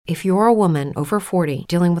If you're a woman over 40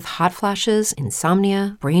 dealing with hot flashes,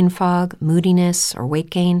 insomnia, brain fog, moodiness, or weight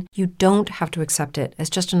gain, you don't have to accept it as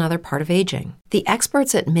just another part of aging. The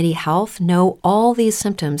experts at MIDI Health know all these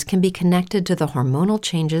symptoms can be connected to the hormonal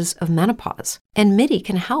changes of menopause. And MIDI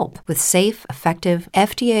can help with safe, effective,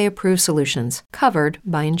 FDA-approved solutions covered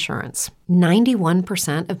by insurance.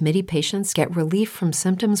 91% of MIDI patients get relief from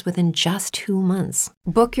symptoms within just 2 months.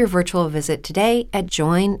 Book your virtual visit today at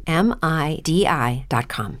joinmidi.com.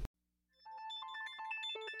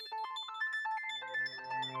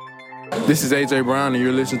 This is AJ Brown, and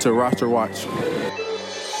you're listening to Roster Watch.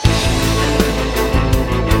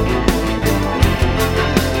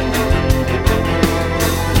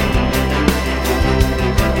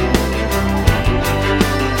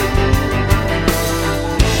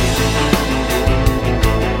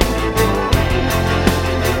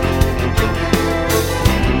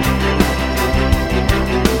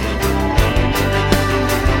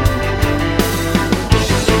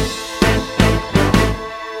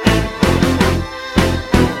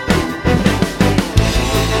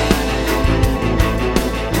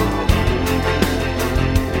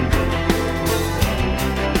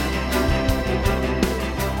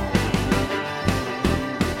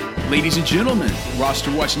 Ladies and gentlemen,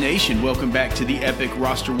 Roster Watch Nation, welcome back to the Epic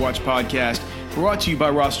Roster Watch podcast, brought to you by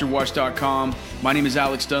rosterwatch.com. My name is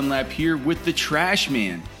Alex Dunlap here with the Trash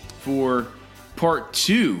Man for part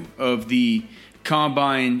 2 of the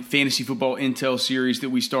Combine Fantasy Football Intel series that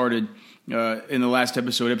we started in the last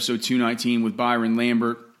episode 219 with Byron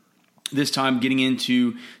Lambert. This time getting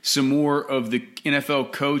into some more of the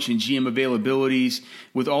NFL coach and GM availabilities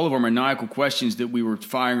with all of our maniacal questions that we were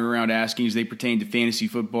firing around asking as they pertain to fantasy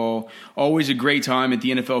football. Always a great time at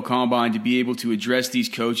the NFL Combine to be able to address these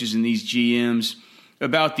coaches and these GMs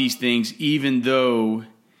about these things, even though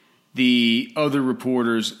the other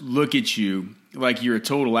reporters look at you like you're a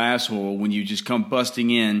total asshole when you just come busting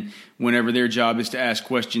in whenever their job is to ask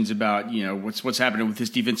questions about, you know, what's happening with this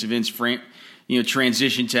defensive end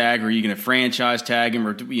transition tag, or are you going to franchise tag him,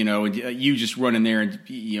 or, you know, and you just run in there and,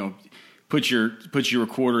 you know, put your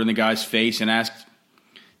recorder in the guy's face and ask,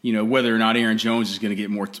 you know, whether or not Aaron Jones is going to get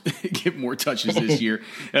more touches this year.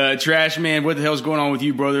 Trash Man, what the hell's going on with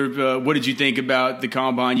you, brother? What did you think about the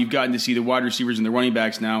Combine? You've gotten to see the wide receivers and the running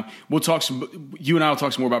backs now. You and I will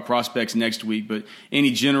talk some more about prospects next week, but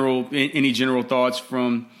any general thoughts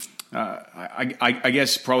from I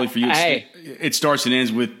guess probably for you, it starts and ends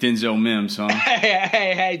with Denzel Mims, huh?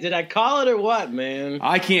 Hey, did I call it or what, man?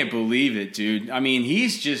 I can't believe it, dude. I mean,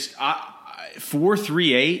 he's just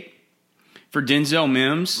 4.38 for Denzel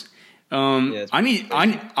Mims. I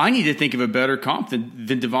need to think of a better comp than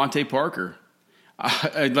Devontae Parker.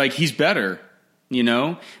 Like, he's better, you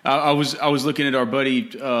know? I was looking at our buddy,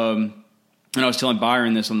 and I was telling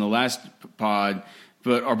Byron this on the last pod,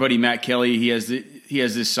 but our buddy Matt Kelly, he has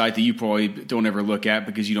this site that you probably don't ever look at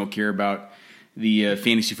because you don't care about the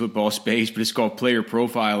fantasy football space, but it's called Player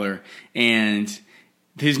Profiler. And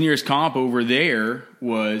his nearest comp over there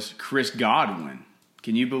was Chris Godwin.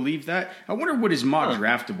 Can you believe that? I wonder what his mock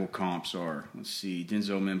draftable comps are. Let's see,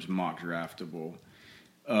 Denzel Mims mock draftable.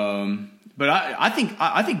 But I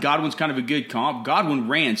think Godwin's kind of a good comp. Godwin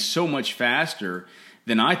ran so much faster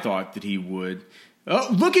than I thought that he would. Oh,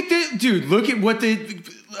 look at this, dude. Look at what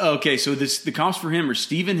okay, so the comps for him are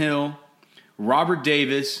Stephen Hill, Robert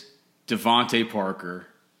Davis, Devontae Parker.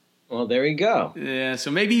 Well, there you go. Yeah,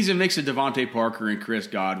 so maybe he's a mix of Devontae Parker and Chris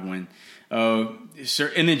Godwin. And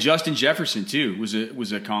then Justin Jefferson too was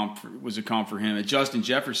a comp for him. And Justin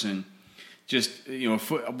Jefferson, just, you know,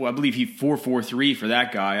 I believe he 4.43 for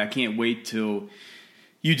that guy. I can't wait till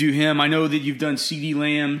you do him. I know that you've done CeeDee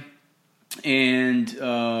Lamb and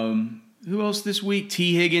who else this week?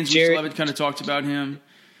 T. Higgins. We still haven't kind of talked about him.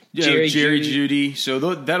 Jerry Jeudy. So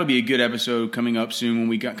that'll be a good episode coming up soon when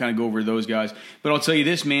we kind of go over those guys. But I'll tell you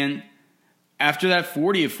this, man. After that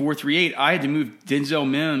 40 of 4.38, I had to move Denzel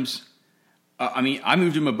Mims. I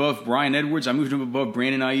moved him above Bryan Edwards. I moved him above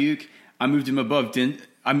Brandon Ayuk. I moved him above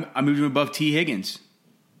T. Higgins.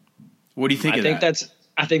 What do you think of that?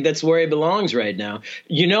 I think that's where he belongs right now.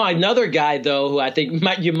 You know, another guy though who I think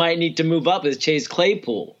you might need to move up is Chase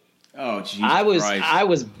Claypool. Oh, Jesus Christ. I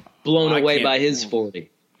was blown away by his 40.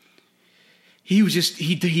 He was just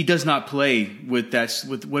he does not play with that.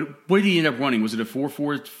 With what did he end up running? Was it a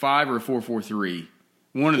 4.45 or a 4.43?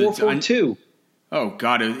 One of the 4.42. Oh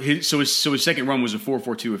God! So his second run was a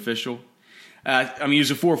 4.42 official. He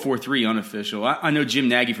was a 4.43 unofficial. I know Jim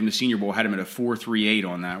Nagy from the Senior Bowl had him at a 4.38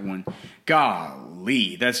 on that one.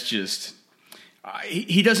 Golly, that's just.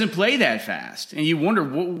 He doesn't play that fast, and you wonder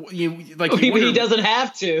what he doesn't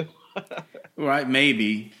have to. Right?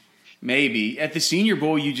 Maybe. Maybe at the Senior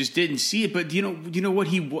Bowl you just didn't see it, but do you know what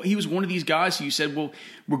he was one of these guys who you said, well,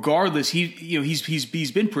 regardless,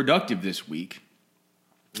 he's been productive this week.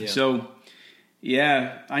 Yeah. So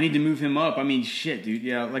yeah, I need to move him up. I mean, shit, dude.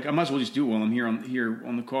 Yeah, like I might as well just do it while I'm here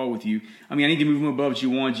on the call with you. I mean, I need to move him above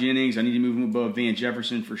Juwan Jennings. I need to move him above Van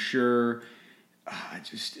Jefferson for sure.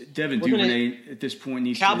 Just Devin Duvernay at this point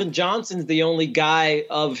needs. Calvin Johnson's the only guy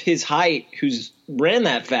of his height who's ran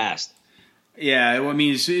that fast. Yeah, well, I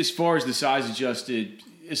mean, as far as the size adjusted,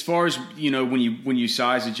 as far as when you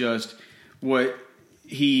size adjust what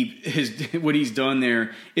he's done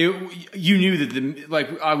there, you knew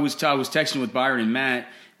that I was texting with Byron and Matt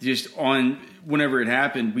just on whenever it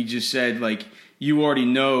happened. We just said like you already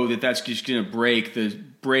know that's just going to break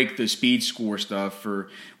the speed score stuff for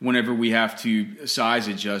whenever we have to size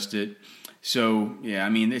adjust it. So, yeah, I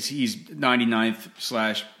mean, he's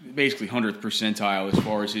 99th / basically 100th percentile as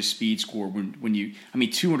far as his speed score. When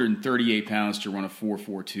 238 pounds to run a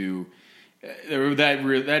 4.42,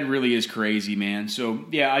 that really is crazy, man. So,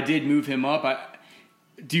 yeah, I did move him up.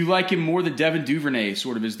 Do you like him more than Devin Duvernay,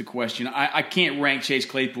 sort of is the question. I can't rank Chase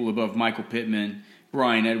Claypool above Michael Pittman,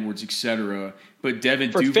 Brian Edwards, etc. But Devin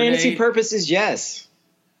Duvernay... For fantasy purposes, yes.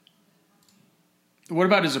 What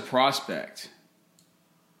about as a prospect?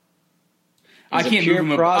 I can't move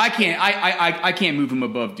him above. I can't move him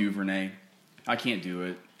above Duvernay. I can't do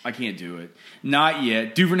it. Not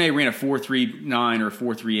yet. Duvernay ran a 4.39 or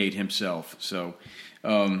 4.38 himself, so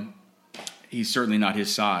he's certainly not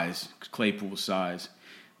his size, Claypool's size.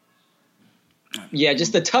 Yeah,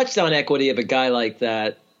 just the touchdown equity of a guy like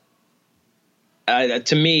that.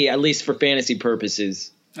 To me, at least for fantasy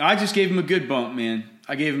purposes, I just gave him a good bump, man.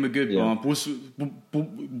 I gave him a good bump.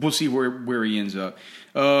 We'll see where he ends up.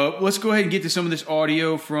 Let's go ahead and get to some of this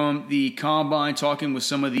audio from the combine, talking with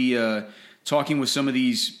some of these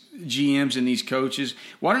GMs and these coaches.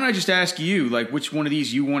 Why don't I just ask you, like, which one of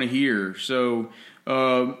these you want to hear? So,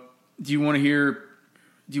 do you want to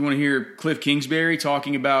hear Cliff Kingsbury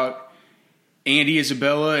talking about Andy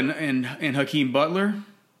Isabella and Hakeem Butler?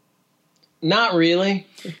 Not really.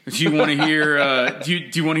 Do you want to hear? Do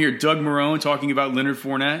you want to hear Doug Marrone talking about Leonard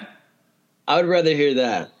Fournette? I would rather hear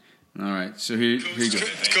that. All right, so here you go.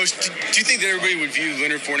 Coach, do you think that everybody would view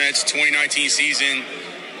Leonard Fournette's 2019 season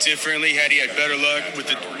differently had he had better luck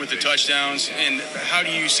with the touchdowns? And how do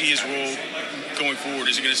you see his role going forward?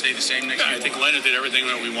 Is it going to stay the same next year? I think Leonard did everything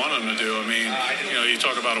that we wanted him to do. I mean, you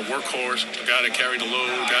talk about a workhorse, a guy that carried the load,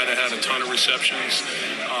 a guy that had a ton of receptions.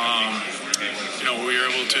 We were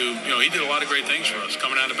able to, he did a lot of great things for us.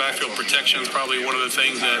 Coming out of the backfield, protection is probably one of the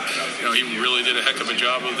things that, he really did a heck of a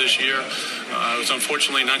job of this year. It was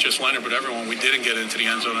unfortunately not just Leonard, but everyone. We didn't get into the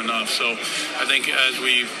end zone enough. So I think as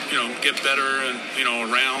we, get better and,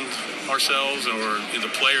 around ourselves or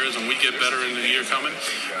the players, and we get better in the year coming.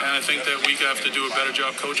 And I think that we have to do a better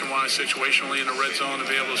job coaching wise situationally in the red zone to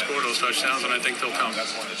be able to score those touchdowns, and I think they'll come.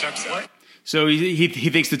 So he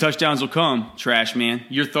thinks the touchdowns will come, Trash Man.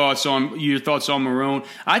 Your thoughts on Marrone?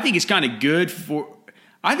 I think it's kind of good for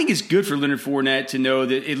Leonard Fournette to know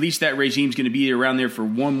that at least that regime's going to be around there for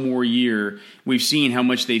one more year. We've seen how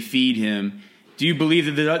much they feed him. Do you believe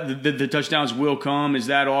that the touchdowns will come? Is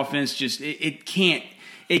that offense just it can't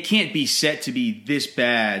be set to be this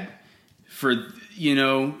bad for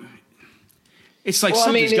It's like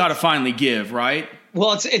something's got to finally give, right?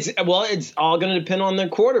 Well, it's all going to depend on their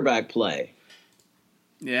quarterback play.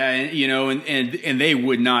 Yeah, and they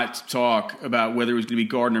would not talk about whether it was going to be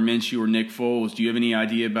Gardner Minshew or Nick Foles. Do you have any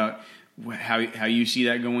idea about how you see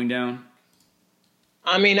that going down?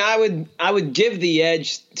 I mean, I would give the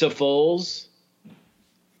edge to Foles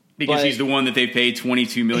because he's the one that they paid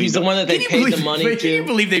 $22 million. He's the one that they paid the money to. Can you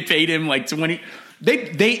believe they paid him like $20?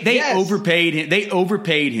 They yes. overpaid him. They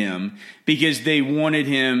overpaid him because they wanted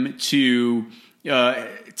him to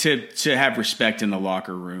have respect in the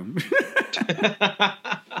locker room.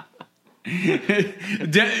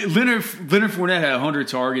 Leonard Fournette had 100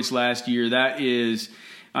 targets last year. That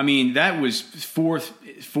was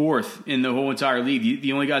fourth in the whole entire league.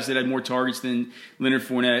 The only guys that had more targets than Leonard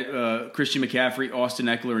Fournette, Christian McCaffrey, Austin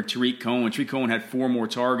Eckler, and Tariq Cohen. Tariq Cohen had 4 more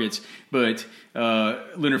targets, but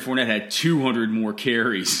Leonard Fournette had 200 more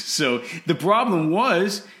carries. So the problem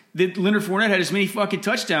was that Leonard Fournette had as many fucking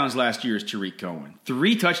touchdowns last year as Tariq Cohen.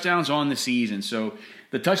 3 touchdowns on the season. So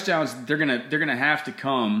the touchdowns they're gonna have to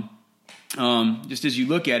come. Just as you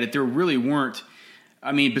look at it, there really weren't.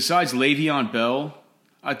 I mean, besides Le'Veon Bell,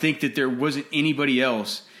 I think that there wasn't anybody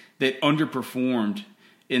else that underperformed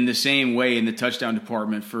in the same way in the touchdown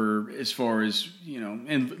department for as far as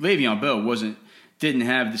And Le'Veon Bell didn't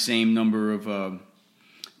have the same number of.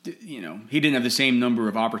 He didn't have the same number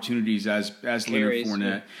of opportunities as Leonard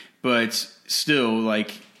Fournette. but still,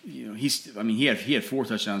 like, he had 4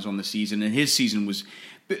 touchdowns on the season, and his season was,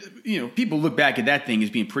 people look back at that thing as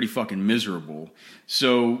being pretty fucking miserable.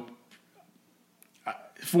 So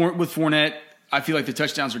with Fournette, I feel like the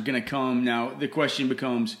touchdowns are going to come. Now the question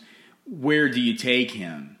becomes, where do you take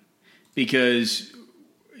him? Because,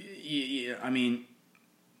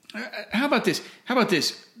 how about this?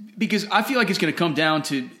 Because I feel like it's going to come down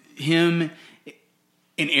to him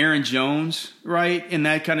and Aaron Jones, right, in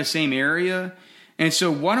that kind of same area. And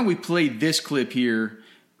so why don't we play this clip here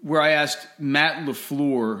where I asked Matt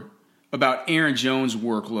LaFleur about Aaron Jones'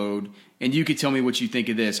 workload, and you could tell me what you think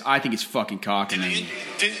of this. I think it's fucking cockamamie.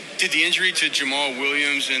 Did the injury to Jamal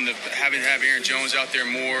Williams and having to have Aaron Jones out there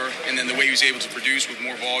more, and then the way he was able to produce with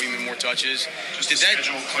more volume and more touches, did that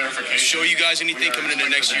show you guys anything coming into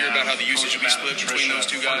next year about how the usage will be split between those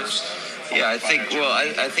two guys? Yeah, I think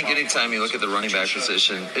anytime you look at the running back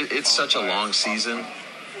position, it's such a long season,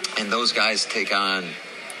 and those guys take on,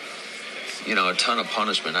 a ton of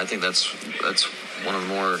punishment. I think that's one of the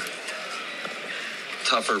more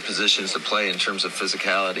tougher positions to play in terms of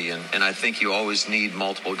physicality, and I think you always need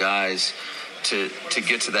multiple guys to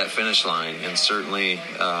get to that finish line. And certainly,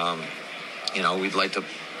 we'd like to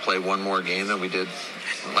play one more game than we did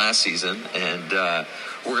last season, and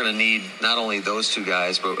we're going to need not only those two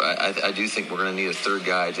guys, but I do think we're going to need a third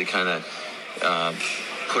guy to kind of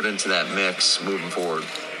put into that mix moving forward.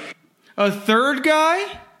 A third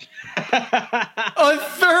guy? A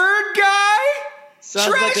third guy?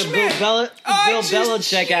 Sounds like a Bill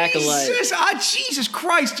Belichick acolyte. Jesus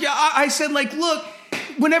Christ. Yeah, I said, like, look,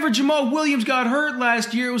 whenever Jamal Williams got hurt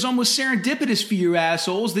last year, it was almost serendipitous for you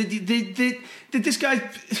assholes that this guy,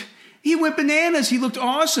 he went bananas. He looked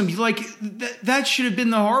awesome. That should have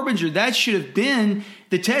been the harbinger. That should have been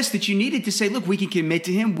the test that you needed to say, look, we can commit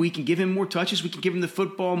to him. We can give him more touches. We can give him the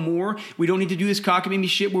football more. We don't need to do this cockamamie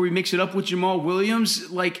shit where we mix it up with Jamal Williams.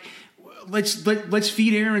 Like, let's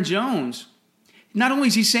feed Aaron Jones. Not only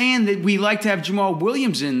is he saying that we like to have Jamal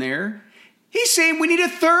Williams in there, he's saying we need a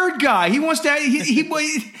third guy. He wants to. He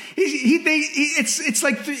thinks it's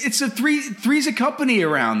like it's a three's a company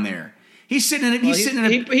around there. He's sitting in a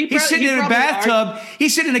bathtub.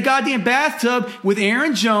 He's sitting in a goddamn bathtub with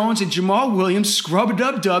Aaron Jones and Jamal Williams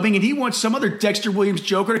scrub-a-dub-dubbing, and he wants some other Dexter Williams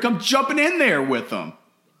joker to come jumping in there with him.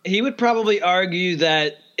 He would probably argue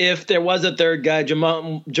that if there was a third guy,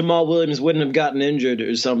 Jamal Williams wouldn't have gotten injured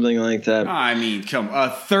or something like that. I mean, a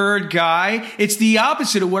third guy? It's the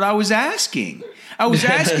opposite of what I was asking. I was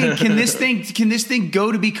asking, can this thing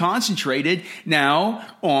go to be concentrated now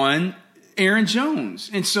on Aaron Jones?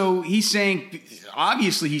 And so he's saying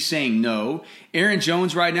no. Aaron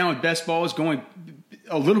Jones right now at best ball is going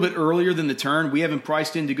a little bit earlier than the turn. We haven't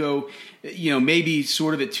priced in to go, maybe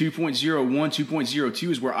sort of at 2.01, 2.02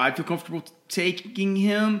 is where I feel comfortable taking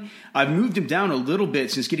him. I've moved him down a little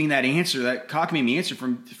bit since getting that cockamamie answer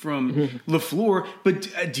from LaFleur.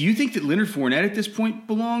 But do you think that Leonard Fournette at this point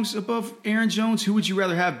belongs above Aaron Jones? Who would you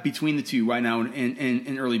rather have between the two right now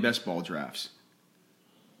in early best ball drafts?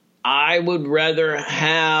 I would rather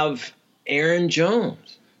have Aaron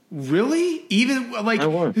Jones. Really? Even like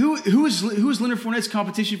who is Leonard Fournette's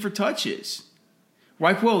competition for touches?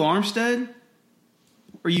 Raquel Armstead?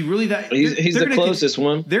 Are you really that? He's the closest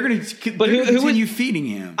one. They're going to continue feeding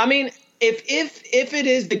him. I mean, if it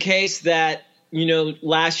is the case that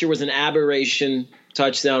last year was an aberration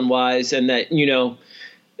touchdown wise, and that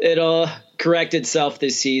it'll correct itself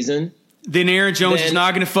this season, then Aaron Jones is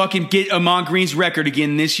not going to fucking get Amon Green's record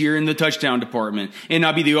again this year in the touchdown department, and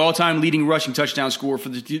not be the all-time leading rushing touchdown scorer for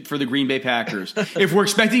the Green Bay Packers. If we're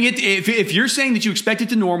expecting it, if you're saying that you expect it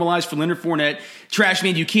to normalize for Leonard Fournette, trash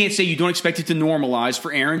man, you can't say you don't expect it to normalize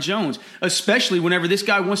for Aaron Jones, especially whenever this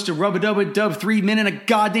guy wants to rub-a-dub-a-dub 3 men in a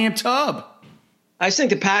goddamn tub. I just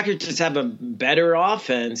think the Packers just have a better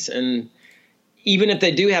offense, and even if they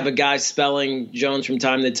do have a guy spelling Jones from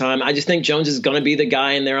time to time, I just think Jones is going to be the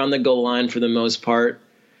guy in there on the goal line for the most part.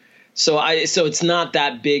 So it's not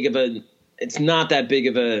that big of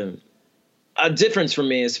a difference for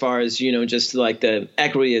me as far as, just like the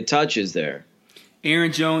equity of touches there.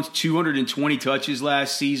 Aaron Jones, 220 touches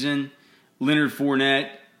last season. Leonard Fournette,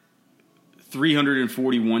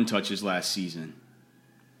 341 touches last season.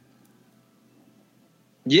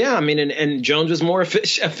 Yeah, I mean, and Jones was more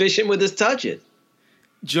efficient with his touches.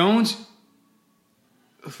 Jones,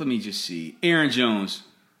 let me just see. Aaron Jones,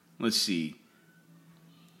 let's see.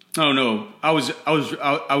 Oh no, I was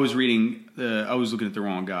reading. I was looking at the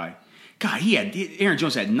wrong guy. God, Aaron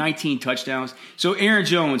Jones had 19 touchdowns. So Aaron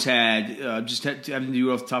Jones had just having to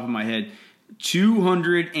do it off the top of my head,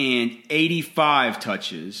 285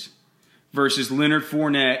 touches, versus Leonard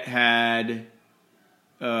Fournette had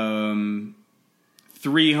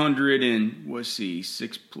 300 and let's see,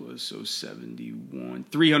 6 plus 71,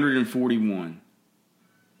 341.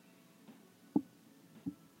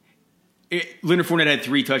 Leonard Fournette had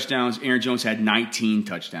 3 touchdowns. Aaron Jones had 19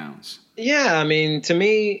 touchdowns. Yeah, I mean, to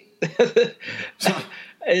me,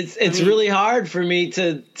 it's really hard for me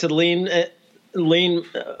to lean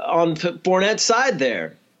on Fournette's side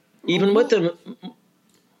there, even with them.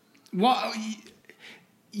 Well,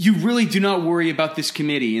 you really do not worry about this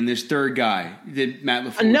committee and this third guy that Matt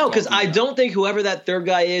LaFleur. No, because I don't think whoever that third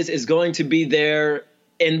guy is going to be there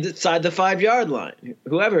inside the 5-yard line.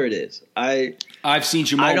 Whoever it is, I've seen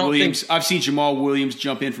Jamal Williams. I've seen Jamal Williams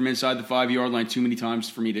jump in from inside the 5-yard line too many times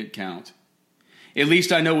for me to count. At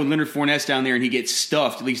least I know when Leonard Fournette's down there and he gets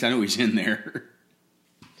stuffed, at least I know he's in there.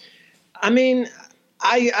 I mean,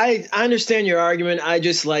 I understand your argument. I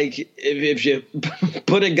just if you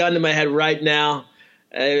put a gun to my head right now,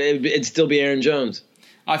 it'd still be Aaron Jones.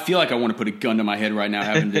 I feel like I want to put a gun to my head right now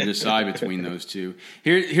having to decide between those two.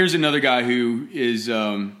 Here's another guy who is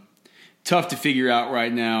tough to figure out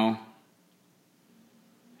right now.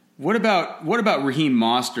 What about Raheem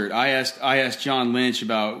Mostert? I asked John Lynch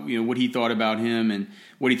about what he thought about him and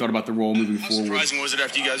what he thought about the role moving forward. How surprising was it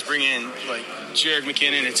after you guys bring in like Jerick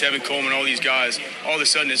McKinnon and Tevin Coleman, all these guys, all of a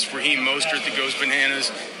sudden it's Raheem Mostert that goes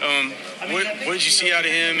bananas. What did you see out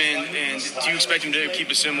of him, and do you expect him to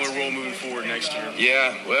keep a similar role moving forward next year?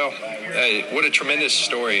 Yeah, well, what a tremendous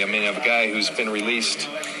story. I mean, of a guy who's been released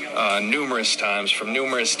numerous times from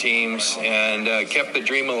numerous teams and kept the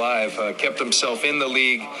dream alive, kept himself in the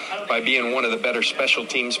league by being one of the better special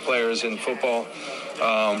teams players in football.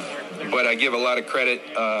 But I give a lot of credit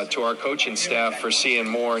to our coaching staff for seeing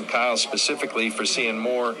more, and Kyle specifically for seeing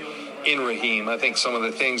more in Raheem. I think some of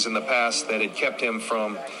the things in the past that had kept him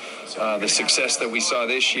from the success that we saw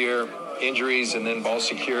this year, injuries and then ball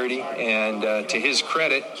security, and to his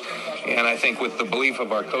credit, and I think with the belief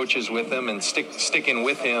of our coaches with him and sticking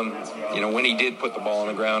with him, when he did put the ball on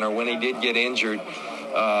the ground or when he did get injured,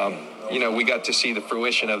 we got to see the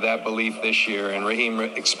fruition of that belief this year, and Raheem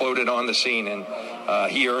exploded on the scene, and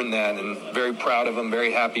he earned that, and very proud of him,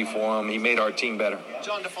 very happy for him. He made our team better.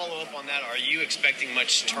 John, to follow up on that, are you expecting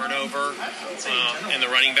much turnover in the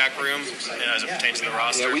running back room as it pertains to the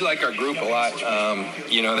roster? Yeah, we like our group a lot.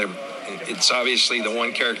 It's obviously the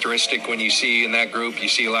one characteristic when you see in that group, you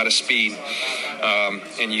see a lot of speed,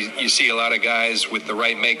 and you see a lot of guys with the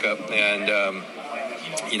right makeup, and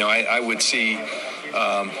I would see.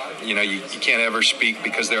 You can't ever speak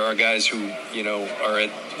because there are guys who,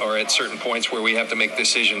 are at certain points where we have to make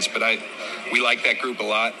decisions. But we like that group a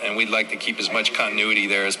lot, and we'd like to keep as much continuity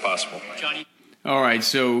there as possible. All right.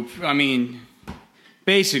 So, I mean,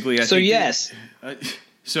 basically, I think yes.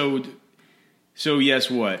 So yes,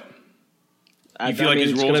 what? You feel like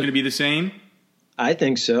his role is going to be the same? I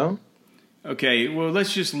think so. Okay, well,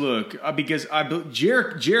 let's just look because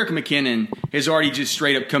Jerick McKinnon has already just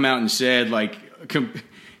straight up come out and said, like,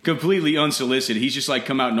 completely unsolicited. He's just like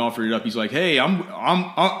come out and offered it up. He's like, "Hey,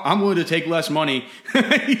 I'm willing to take less money."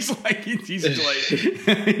 he's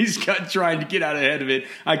trying to get out ahead of it.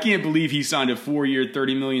 I can't believe he signed a 4-year,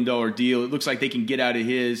 $30 million deal. It looks like they can get out of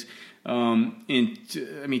his. In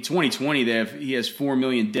 2020, he has $4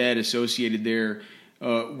 million debt associated there.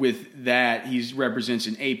 With that, he represents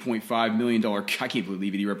an $8.5 million. I can't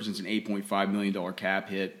believe it. He represents an $8.5 million cap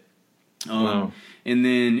hit. Wow. And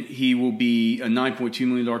then he will be a $9.2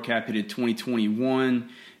 million cap hit in 2021.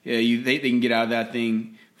 They can get out of that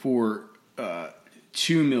thing for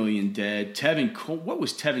 $2 million dead. What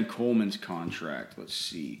was Tevin Coleman's contract? Let's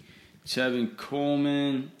see. Tevin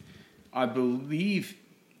Coleman, I believe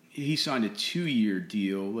he signed a 2-year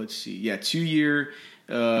deal. Let's see. Yeah, 2-year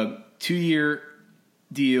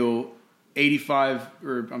deal,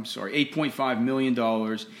 $8.5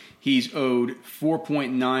 million. He's owed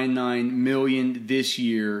 $4.99 million this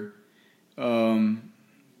year.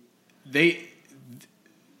 They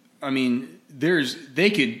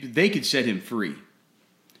could set him free.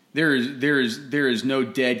 There is no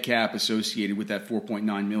dead cap associated with that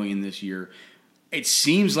 $4.9 million this year. It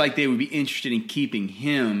seems like they would be interested in keeping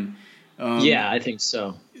him. Yeah, I think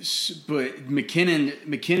so. But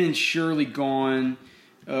McKinnon's surely gone.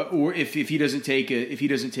 Or if he doesn't take a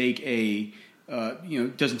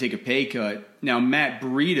pay cut. Now Matt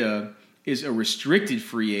Breida is a restricted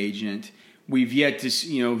free agent. We've yet to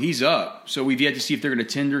he's up, so we've yet to see if they're going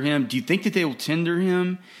to tender him. Do you think that they will tender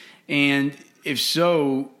him? And if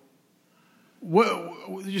so,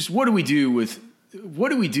 what do we do?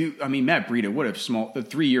 I mean, Matt Breida, what a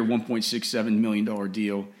 3-year, $1.67 million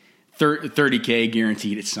deal, $30K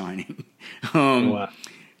guaranteed at signing. Wow.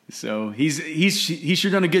 So he's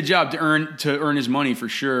sure done a good job to earn his money for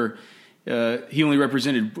sure. He only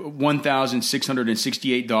represented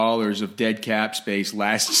 $1,668 of dead cap space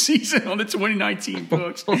last season on the 2019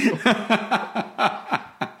 books. What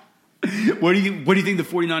do you think the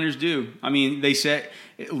 49ers do? I mean,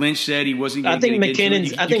 Lynch said he wasn't going to get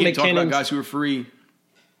into it. You can't talk about guys who are free.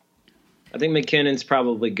 I think McKinnon's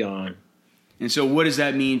probably gone. And so what does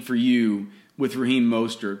that mean for you with Raheem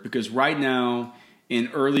Mostert? Because right now in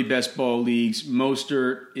early best ball leagues,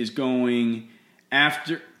 Mostert is going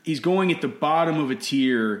he's going at the bottom of a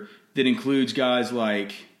tier that includes guys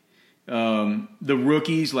like the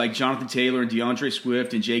rookies like Jonathan Taylor and DeAndre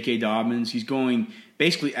Swift and J.K. Dobbins. He's going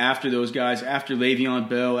basically after those guys, after Le'Veon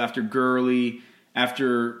Bell, after Gurley,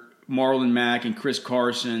 after Marlon Mack and Chris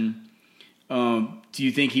Carson. Do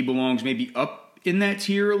you think he belongs maybe up in that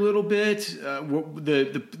tier a little bit?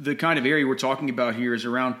 The kind of area we're talking about here is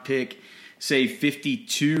around pick, say,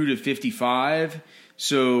 52 to 55.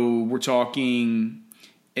 So we're talking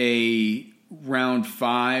a round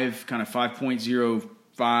 5, kind of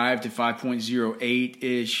 5.05 to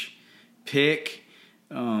 5.08-ish pick.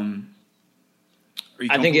 I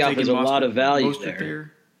think he offers a lot of value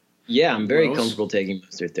there. Yeah, I'm very comfortable taking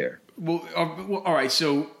Mostert there. Well, all right.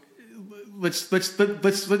 So let's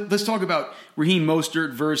talk about Raheem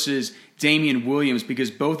Mostert versus Damian Williams, because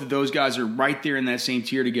both of those guys are right there in that same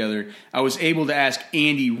tier together. I was able to ask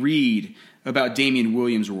Andy Reid about Damian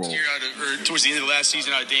Williams' role. Towards the end of the last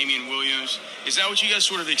season out of Damian Williams, is that what you guys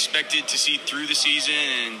sort of expected to see through the season?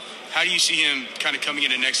 And how do you see him kind of coming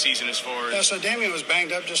into next season as far as? Yeah, so Damian was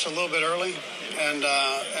banged up just a little bit early, and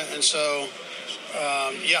so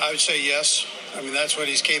I would say yes. I mean, that's what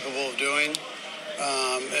he's capable of doing,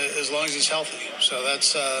 as long as he's healthy. So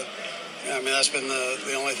that's that's been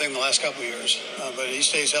the only thing the last couple of years. But he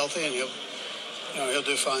stays healthy, and he'll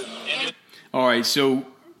do fine. All right, so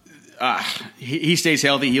he stays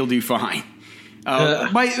healthy, he'll do fine.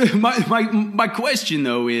 My question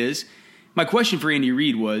though is, my question for Andy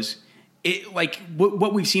Reid was,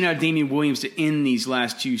 what we've seen out of Damian Williams to end these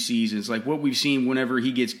last 2 seasons, like what we've seen whenever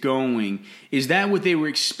he gets going, is that what they were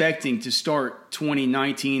expecting to start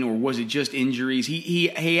 2019, or was it just injuries?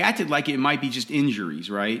 He acted like it might be just injuries,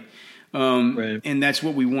 right? Right. And that's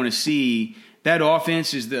what we want to see. That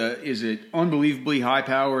offense is an unbelievably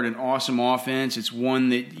high-powered and awesome offense. It's one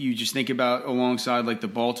that you just think about alongside like the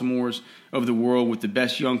Baltimores of the world, with the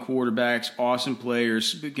best young quarterbacks, awesome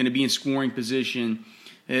players, going to be in scoring position.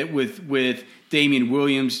 With Damian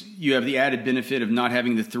Williams, you have the added benefit of not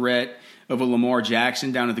having the threat of a Lamar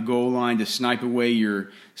Jackson down at the goal line to snipe away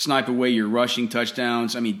your rushing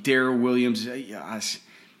touchdowns. I mean, Darrell Williams, you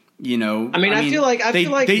know. I feel like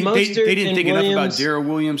Mostert they didn't think Williams. enough about Darrell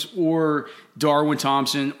Williams or Darwin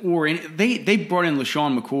Thompson, they brought in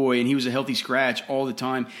LaShawn McCoy, and he was a healthy scratch all the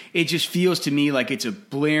time. It just feels to me like it's a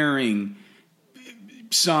blaring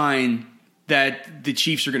sign that the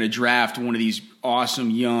Chiefs are going to draft one of these awesome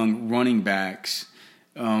young running backs.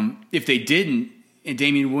 If they didn't, and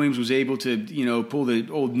Damian Williams was able to, pull the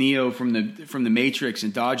old Neo from the Matrix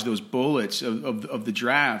and dodge those bullets of the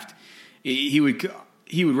draft, he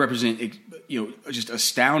would represent, just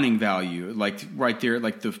astounding value, like right there,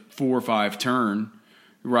 like the 4 or 5 turn,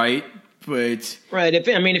 right? But right,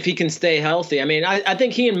 if he can stay healthy, I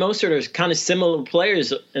think he and Mostert are kind of similar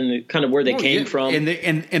players in kind of where they came from, and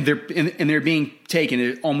they're being taken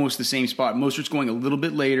at almost the same spot. Mostert's going a little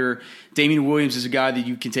bit later. Damian Williams is a guy that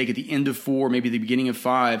you can take at the end of 4, maybe the beginning of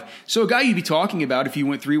 5. So a guy you'd be talking about if you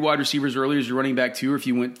went 3 wide receivers earlier as your running back 2, or if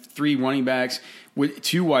you went 3 running backs with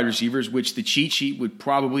 2 wide receivers, which the cheat sheet would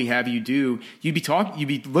probably have you do. You'd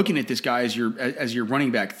be looking at this guy as your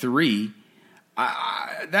running back 3.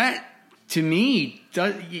 That, to me,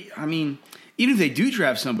 even if they do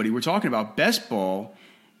draft somebody, we're talking about best ball,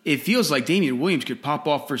 it feels like Damian Williams could pop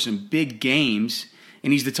off for some big games,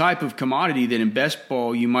 and he's the type of commodity that in best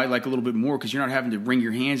ball you might like a little bit more, because you're not having to wring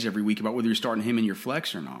your hands every week about whether you're starting him in your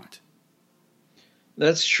flex or not.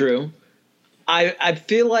 That's true. I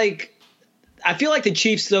feel like the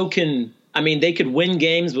Chiefs, though, they could win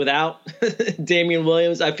games without Damian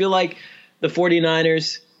Williams. I feel like the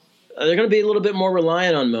 49ers, they're going to be a little bit more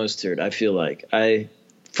reliant on Mostert, I feel like,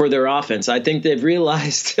 for their offense. I think they've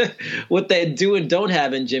realized what they do and don't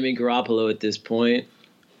have in Jimmy Garoppolo at this point.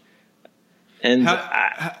 And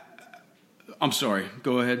I'm sorry.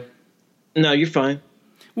 Go ahead. No, you're fine.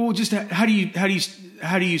 Well, just how do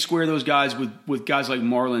you square those guys with guys like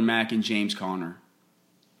Marlon Mack and James Conner?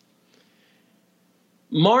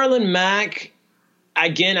 Marlon Mack,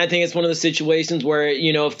 again, I think it's one of the situations where,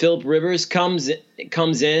 if Phillip Rivers comes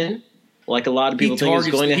in, like a lot of people think is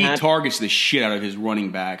going to happen. He targets the shit out of his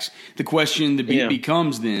running backs. The question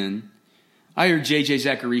becomes then, I heard J.J.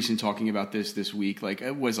 Zacharyson talking about this week. Like,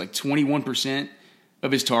 it was like 21%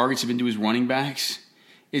 of his targets have been to his running backs.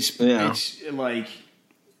 It's like,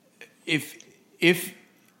 if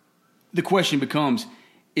the question becomes,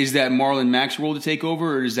 is that Marlon Mack's role to take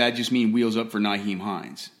over, or does that just mean wheels up for Nyheim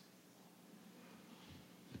Hines?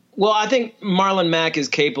 Well, I think Marlon Mack is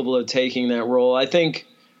capable of taking that role. I think,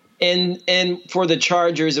 and for the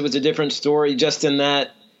Chargers, it was a different story, just in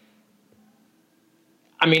that,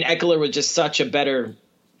 I mean, Eckler was just such a better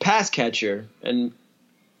pass catcher, and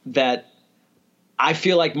that I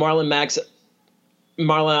feel like Marlon Mack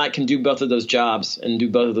can do both of those jobs and do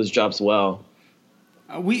both of those jobs well.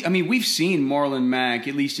 We've seen Marlon Mack,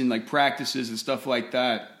 at least in like practices and stuff like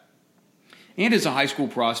that, and as a high school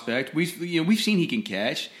prospect, we've seen he can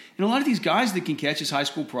catch. And a lot of these guys that can catch as high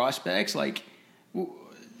school prospects, like,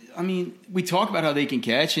 I mean, we talk about how they can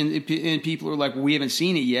catch, and people are like, well, we haven't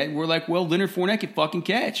seen it yet. And we're like, well, Leonard Fournette can fucking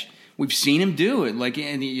catch. We've seen him do it. Like,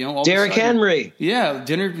 and all Derrick Henry. Yeah,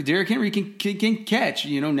 Derrick Henry can catch.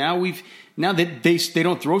 Now that they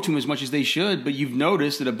don't throw to him as much as they should, but you've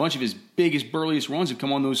noticed that a bunch of his biggest, burliest runs have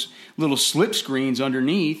come on those little slip screens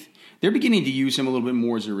underneath. They're beginning to use him a little bit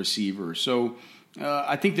more as a receiver. So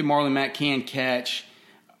I think that Marlon Mack can catch.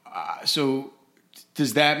 So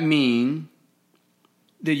does that mean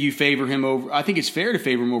that you favor him over? I think it's fair to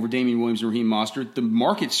favor him over Damian Williams and Raheem Mostert. The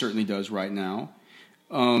market certainly does right now.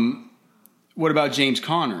 What about James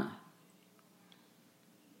Conner?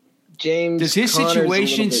 Does his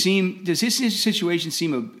situation seem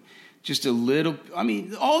just a little? I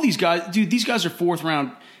mean, all these guys, dude. These guys are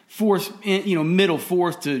middle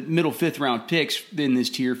fourth to middle fifth round picks in this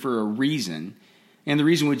tier for a reason. And the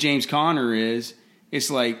reason with James Conner is, it's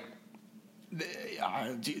like,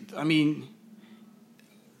 I mean,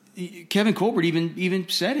 Kevin Colbert even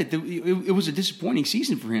said it. It was a disappointing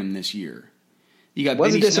season for him this year. You got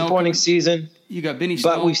Benny disappointing season. You got Benny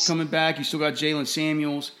Snell coming back. You still got Jalen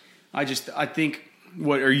Samuels. I think.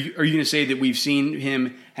 What are you going to say, that we've seen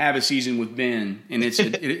him have a season with Ben, and it's a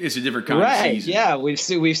different kind of season? Yeah, we've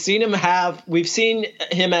seen him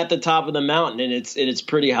at the top of the mountain, and it's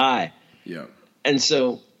pretty high. Yeah. And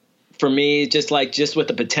so, for me, just with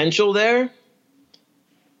the potential there,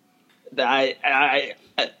 I'd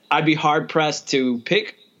be hard pressed to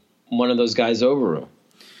pick one of those guys over him.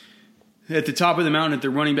 At the top of the mountain at the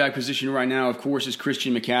running back position right now, of course, is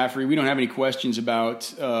Christian McCaffrey. We don't have any questions about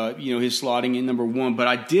his slotting in number one, but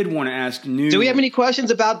I did want to ask Do we have any questions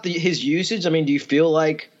about his usage? I mean, do you feel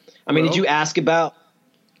like – did you ask about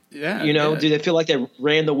 – yeah. Do they feel like they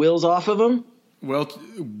ran the wheels off of him?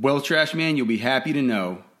 Well, Trash Man, you'll be happy to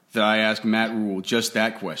know that I asked Matt Rule just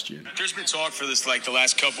that question. There's been talk for this, like the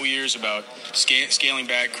last couple years, about scaling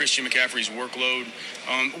back Christian McCaffrey's workload.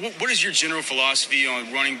 What is your general philosophy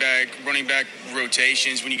on running back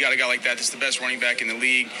rotations? When you got a guy like that, that's the best running back in the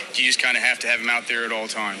league, do you just kind of have to have him out there at all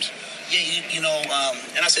times? Yeah, and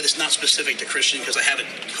I say this not specific to Christian because I haven't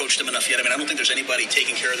coached him enough yet. I mean, I don't think there's anybody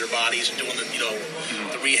taking care of their bodies and doing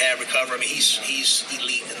the rehab, recovery. I mean, he's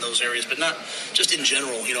elite in those areas, but not just in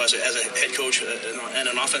general. As a head coach and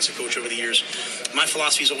an offensive coach over the years, my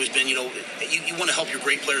philosophy has always been, you want to help your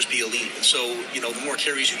great players be elite. And so, the more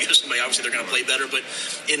carries you give somebody, obviously they're going to play better, but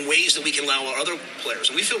in ways that we can allow our other players.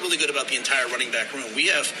 And we feel really good about the entire running back room. We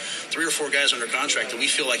have 3 or 4 guys under contract that we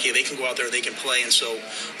feel like, hey, they can go out there, they can play. And so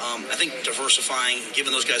I think diversifying,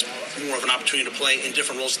 giving those guys more of an opportunity to play in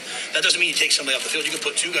different roles. That doesn't mean you take somebody off the field. You can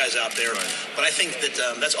put 2 guys out there. Right. But I think that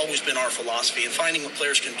that's always been our philosophy, and finding what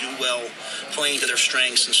players can do well, playing to their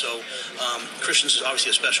strengths. And so Christian's is obviously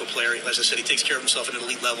a special player. As I said, he takes care of himself at an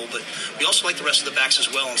elite level, but we also like the rest of the backs as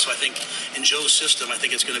well. And so I think in Joe's system, I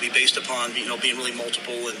think it's going to be based upon being really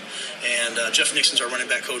multiple. And Jeff Nixon's our running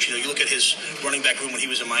back coach. You look at his running back room when he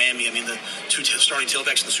was in Miami. I mean, the 2 starting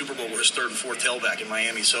tailbacks in the Super Bowl were his 3rd and 4th tailback in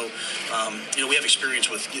Miami. So we have experience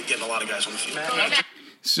with getting a lot of guys on the field.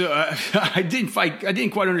 So I didn't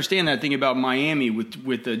quite understand that thing about Miami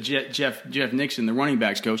with Jeff Nixon, the running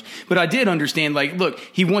backs coach. But I did understand. Look,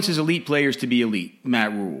 he wants his elite players to be elite.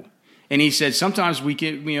 Matt Rule, and he said sometimes we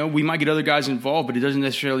might get other guys involved, but it doesn't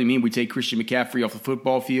necessarily mean we take Christian McCaffrey off the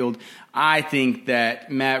football field. I think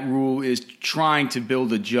that Matt Rule is trying to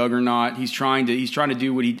build a juggernaut. He's trying to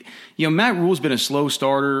do what Matt Rule's been a slow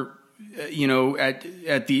starter.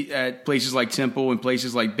 At places like Temple and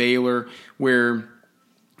places like Baylor, where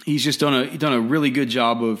he's just done a really good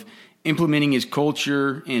job of implementing his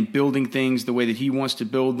culture and building things the way that he wants to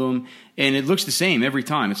build them. And it looks the same every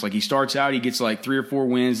time. It's like he starts out, he gets like 3 or 4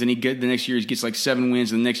 wins, then the next year he gets like 7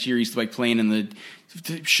 wins, and the next year he's like playing in the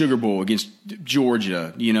Sugar Bowl against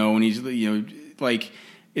Georgia, and he's, like,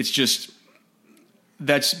 it's just,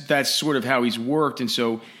 that's sort of how he's worked. And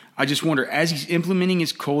so I just wonder, as he's implementing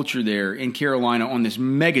his culture there in Carolina on this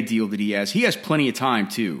mega deal that he has plenty of time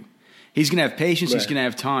too. He's going to have patience. Right. He's going to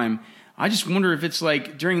have time. I just wonder if it's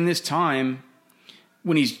like during this time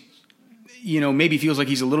when he's, maybe feels like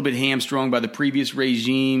he's a little bit hamstrung by the previous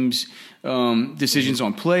regime's decisions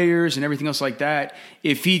on players and everything else like that.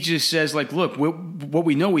 If he just says, like, look, what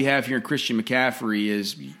we know we have here in Christian McCaffrey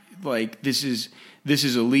is like, this is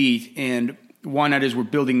elite, and why not, as we're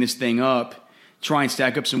building this thing up, try and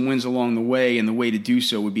stack up some wins along the way, and the way to do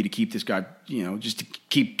so would be to keep this guy, just to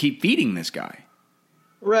keep feeding this guy.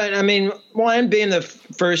 Right. I mean, and being the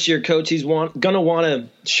first-year coach, he's going to want to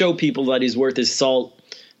show people that he's worth his salt.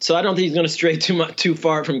 So I don't think he's going to stray too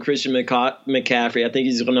far from Christian McCaffrey. I think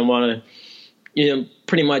he's going to want to,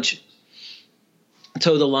 pretty much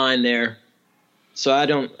toe the line there. So I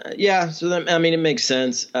don't. Yeah. So that, I mean, it makes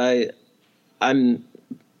sense. I'm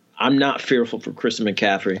not fearful for Christian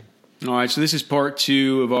McCaffrey. All right. So this is part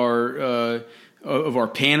 2 of our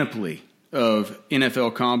panoply of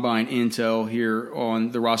NFL Combine intel here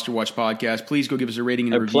on the Roster Watch podcast. Please go give us a rating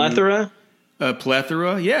and a review. A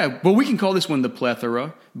plethora, yeah. Well, we can call this one the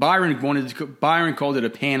plethora. Byron called it a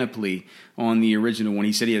panoply on the original one.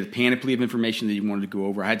 He said he had a panoply of information that he wanted to go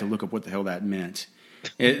over. I had to look up what the hell that meant.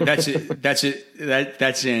 That's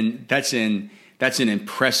an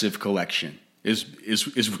impressive collection.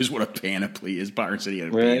 Is what a panoply is. Byron said he had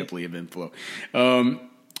a panoply of info.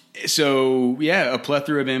 So yeah, a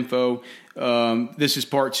plethora of info. This is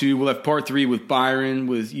part 2. We'll have part 3 with Byron,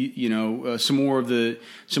 with some more of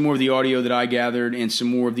the audio that I gathered and some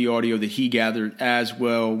more of the audio that he gathered as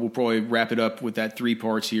well. We'll probably wrap it up with that 3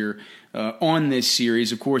 parts here on this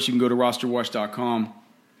series. Of course, you can go to rosterwatch.com.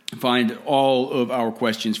 Find all of our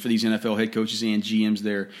questions for these NFL head coaches and GMs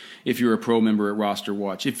there if you're a pro member at Roster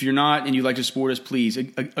Watch. If you're not and you'd like to support us, please,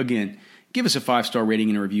 again, give us a 5-star rating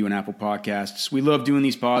and a review on Apple Podcasts. We love doing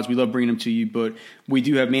these pods. We love bringing them to you, but we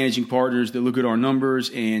do have managing partners that look at our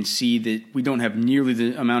numbers and see that we don't have nearly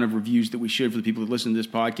the amount of reviews that we should for the people that listen to this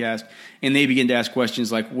podcast, and they begin to ask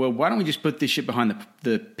questions like, well, why don't we just put this shit behind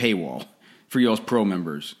the paywall for y'all's pro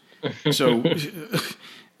members? So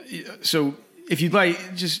if you'd like,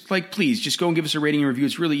 please, just go and give us a rating and review.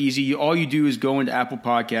 It's really easy. All you do is go into Apple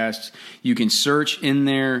Podcasts. You can search in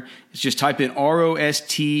there. Just type in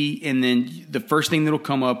ROST, and then the first thing that'll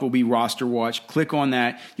come up will be Roster Watch. Click on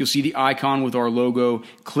that. You'll see the icon with our logo.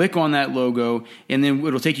 Click on that logo, and then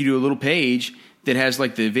it'll take you to a little page that has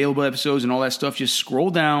like the available episodes and all that stuff. Just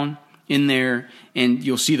scroll down in there, and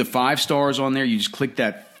you'll see the 5 stars on there. You just click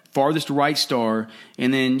that farthest right star,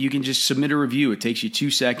 and then you can just submit a review. It takes you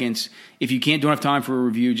 2 seconds. If you don't have time for a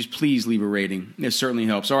review, just please leave a rating. It certainly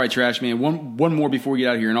helps. All right, Trash Man, one more before we get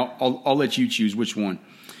out of here, and I'll let you choose which one.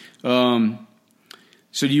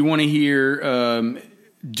 So do you want to hear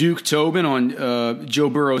Duke Tobin on Joe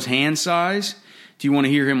Burrow's hand size? Do you want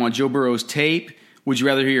to hear him on Joe Burrow's tape? Would you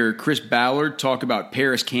rather hear Chris Ballard talk about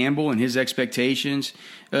Paris Campbell and his expectations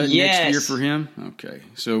next year for him? Okay,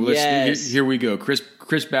 so here we go.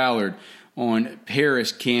 Chris Ballard on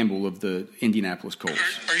Paris Campbell of the Indianapolis Colts.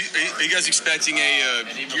 Are you guys expecting a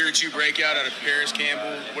year or 2 breakout out of Paris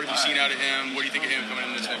Campbell? What have you seen out of him? What do you think of him coming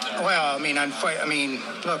in this next year? Well, I mean,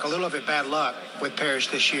 look, a little bit bad luck with Paris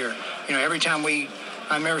this year. Every time I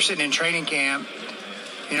remember sitting in training camp,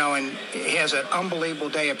 and he has an unbelievable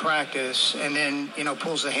day of practice, and then,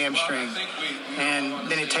 pulls the hamstring. And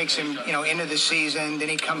then it takes him, into the season. Then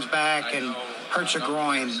he comes back and hurts a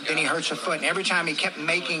groin. Then he hurts a foot. And every time he kept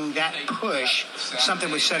making that push, something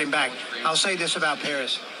would set him back. I'll say this about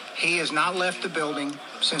Paris. He has not left the building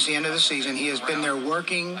since the end of the season. He has been there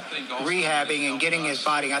working, rehabbing, and getting his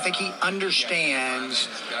body. I think he understands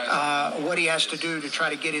what he has to do to try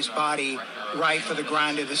to get his body right for the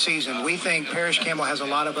grind of the season. We think Paris Campbell has a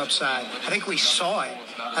lot of upside. I think we saw it.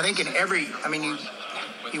 I think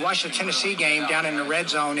you watch the Tennessee game down in the red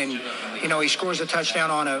zone, and he scores a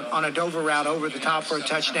touchdown on a Dover route over the top for a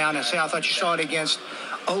touchdown. I thought you saw it against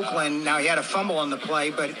Oakland. Now he had a fumble on the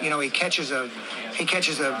play, but he catches an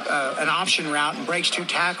option route and breaks 2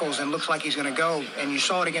 tackles and looks like he's going to go. And you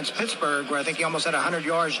saw it against Pittsburgh, where I think he almost had 100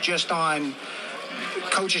 yards just on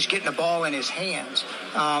coaches getting the ball in his hands.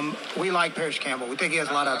 We like Paris Campbell. We think he has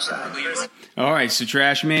a lot of upside. All right, so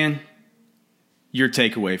Trash Man, your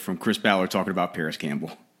takeaway from Chris Ballard talking about Paris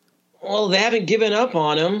Campbell. Well, they haven't given up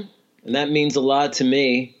on him, and that means a lot to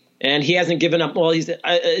me. And he hasn't given up. Well,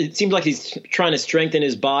 it seems like he's trying to strengthen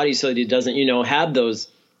his body so that he doesn't, have those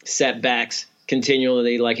setbacks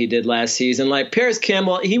continually like he did last season. Like Paris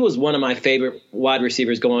Campbell, he was one of my favorite wide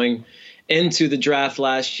receivers going into the draft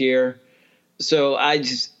last year. So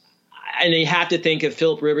and you have to think if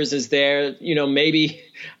Phillip Rivers is there, maybe,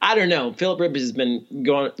 I don't know. Phillip Rivers has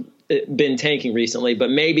been tanking recently,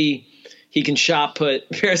 but maybe he can shot put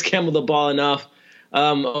Paris Campbell the ball enough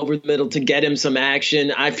over the middle to get him some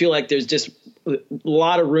action. I feel like there's just a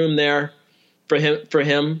lot of room there for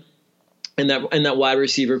him in that wide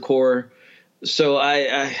receiver core. So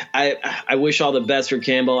I wish all the best for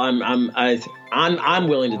Campbell. I'm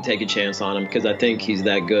willing to take a chance on him because I think he's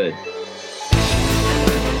that good.